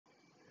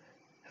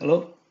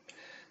Hello,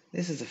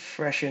 this is a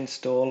fresh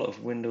install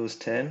of Windows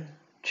 10.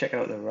 Check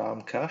out the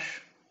RAM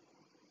cache.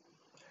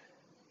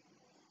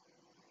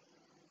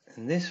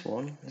 And this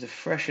one is a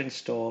fresh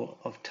install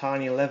of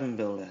Tiny11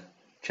 Builder.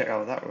 Check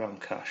out that RAM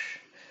cache.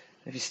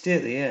 If you stay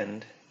at the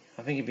end,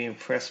 I think you'll be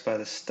impressed by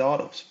the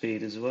startup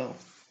speed as well.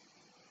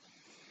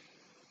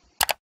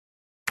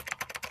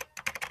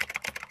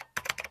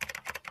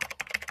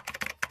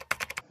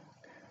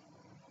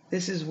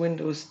 This is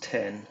Windows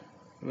 10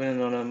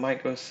 running on a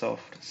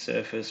Microsoft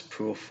Surface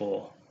Pro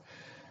 4.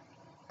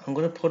 I'm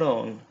going to put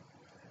on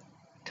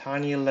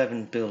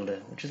Tiny11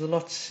 Builder, which is a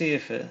lot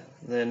safer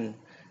than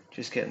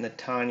just getting the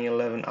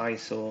Tiny11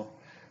 ISO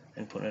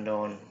and putting it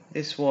on.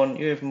 This one,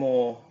 you have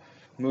more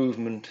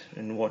movement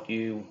in what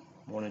you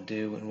want to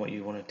do and what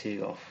you want to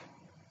take off.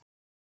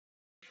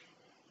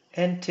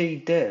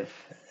 NTDev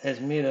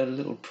has made a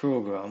little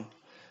program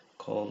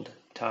called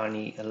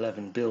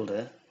Tiny11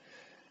 Builder,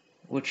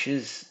 which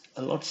is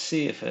a lot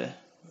safer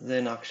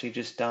than actually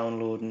just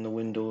downloading the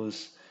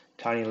Windows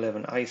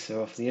Tiny11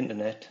 ISO off the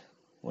internet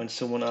when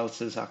someone else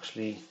has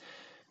actually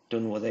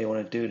done what they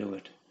want to do to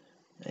it.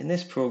 In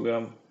this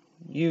program,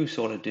 you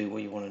sort of do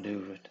what you want to do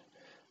with it.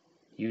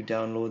 You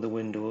download the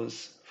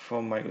Windows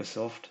from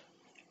Microsoft,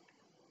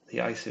 the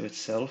ISO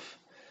itself,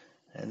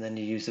 and then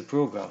you use the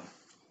program.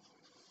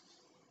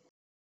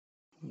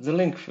 The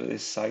link for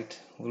this site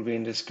will be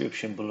in the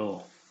description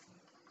below.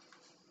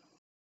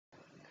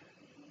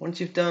 Once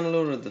you've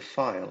downloaded the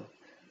file,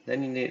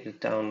 then you need to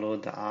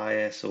download the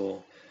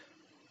ISO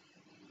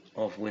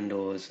of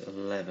Windows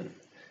 11.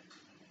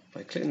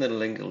 By clicking the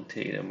link, it will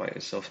take you to a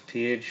Microsoft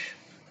page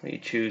where you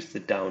choose to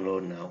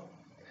download now.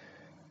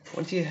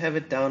 Once you have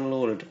it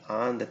downloaded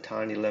on the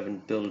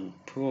Tiny11 build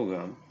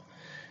program,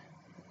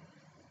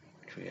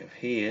 which we have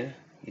here,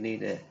 you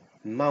need to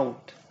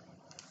mount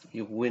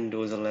your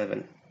Windows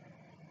 11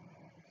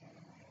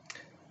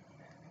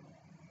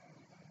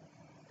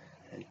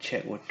 and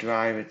check what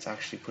drive it's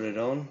actually put it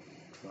on.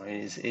 Mine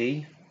is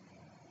E.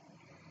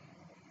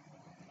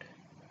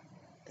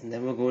 And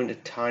then we'll go into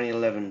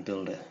Tiny11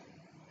 Builder.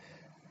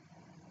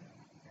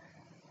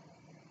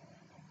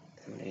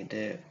 And we need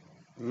to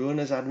run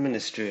as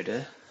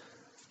administrator.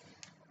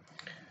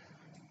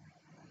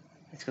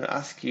 It's going to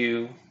ask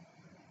you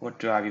what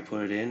drive you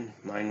put it in.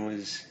 Mine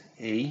was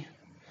E.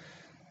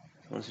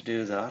 Once you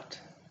do that,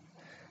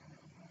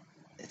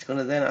 it's going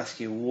to then ask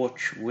you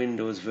which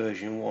Windows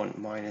version you want.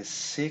 Mine is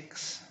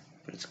 6,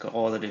 but it's got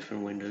all the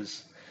different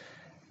Windows.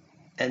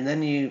 And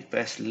then you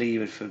best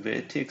leave it for a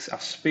bit.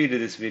 I've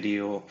speeded this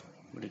video up,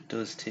 but it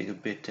does take a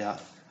bit to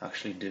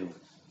actually do.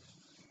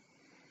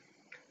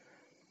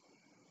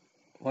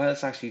 While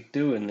it's actually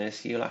doing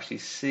this, you'll actually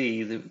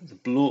see the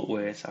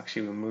bloatware it's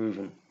actually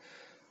removing.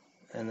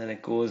 And then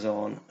it goes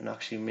on and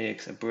actually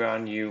makes a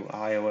brand new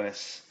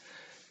iOS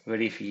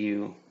ready for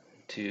you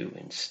to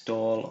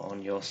install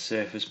on your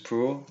Surface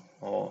Pro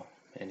or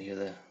any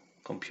other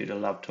computer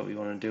laptop you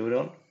want to do it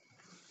on.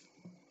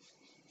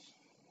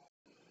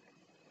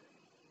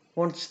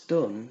 Once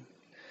done,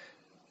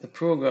 the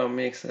program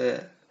makes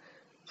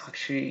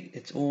actually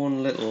its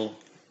own little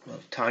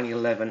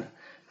Tiny11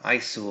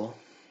 ISO,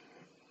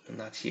 and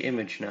that's your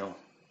image now.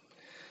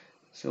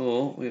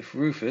 So with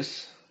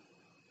Rufus,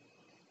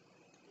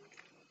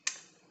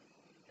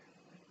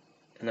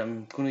 and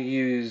I'm going to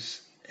use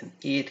an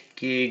 8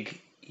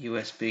 gig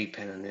USB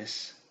pen on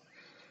this.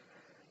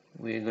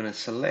 We're going to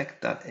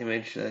select that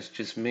image that's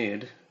just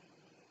made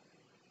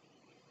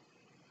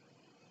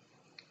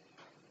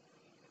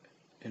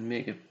and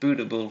make a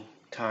bootable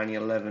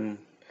Tiny11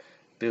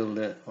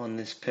 Builder on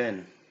this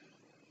pen.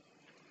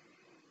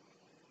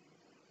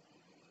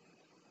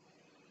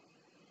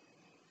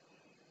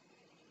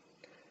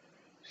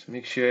 Just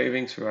make sure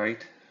everything's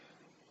right.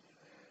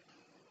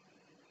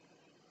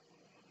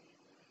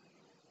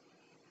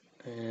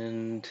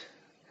 And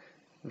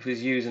if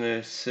it's using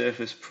a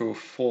Surface Pro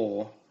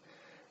 4,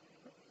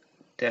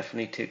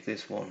 definitely tick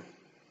this one.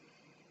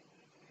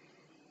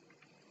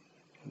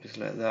 Just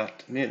let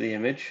that make the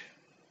image,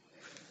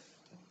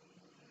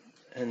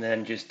 and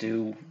then just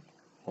do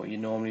what you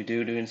normally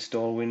do to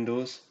install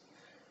Windows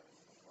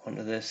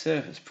onto the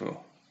Surface Pro.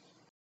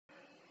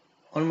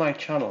 On my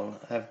channel,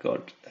 I've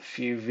got a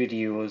few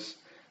videos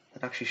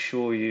that actually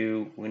show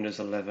you Windows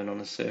 11 on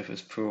the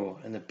Surface Pro,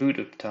 and the boot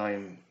up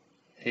time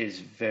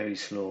is very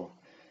slow.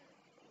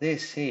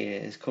 This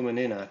here is coming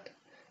in at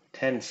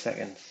 10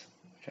 seconds,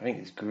 which I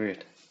think is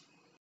great.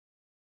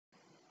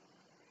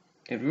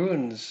 It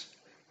runs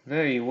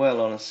very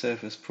well on a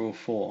Surface Pro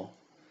 4,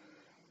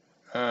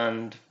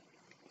 and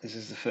this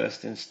is the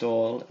first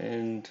install,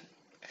 and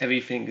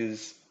everything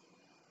is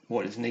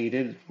what is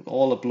needed.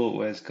 All the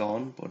bloatware is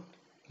gone, but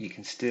you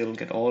can still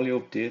get all your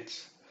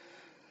updates,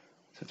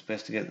 so it's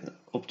best to get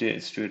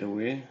updated straight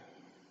away.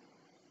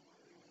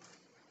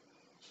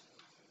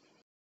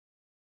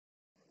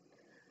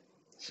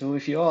 So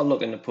if you are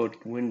looking to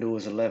put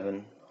Windows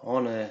 11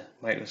 on a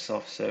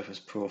Microsoft Surface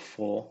Pro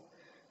 4,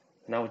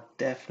 then I would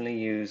definitely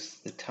use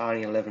the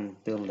Tiny11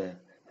 Builder.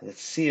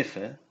 It's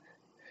safer,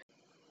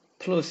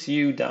 plus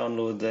you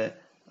download the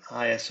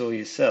ISO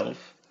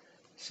yourself,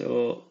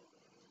 So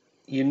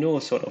you know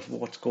sort of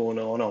what's going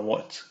on or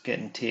what's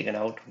getting taken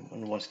out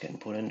and what's getting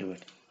put into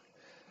it.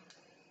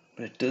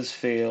 But it does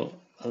feel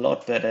a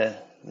lot better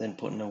than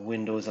putting a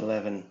Windows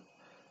 11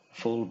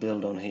 full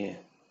build on here.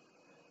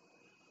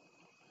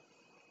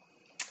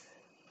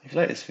 If you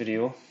like this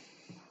video,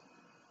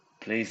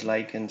 please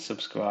like and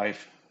subscribe.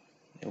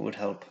 It would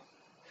help.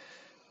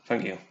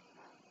 Thank you.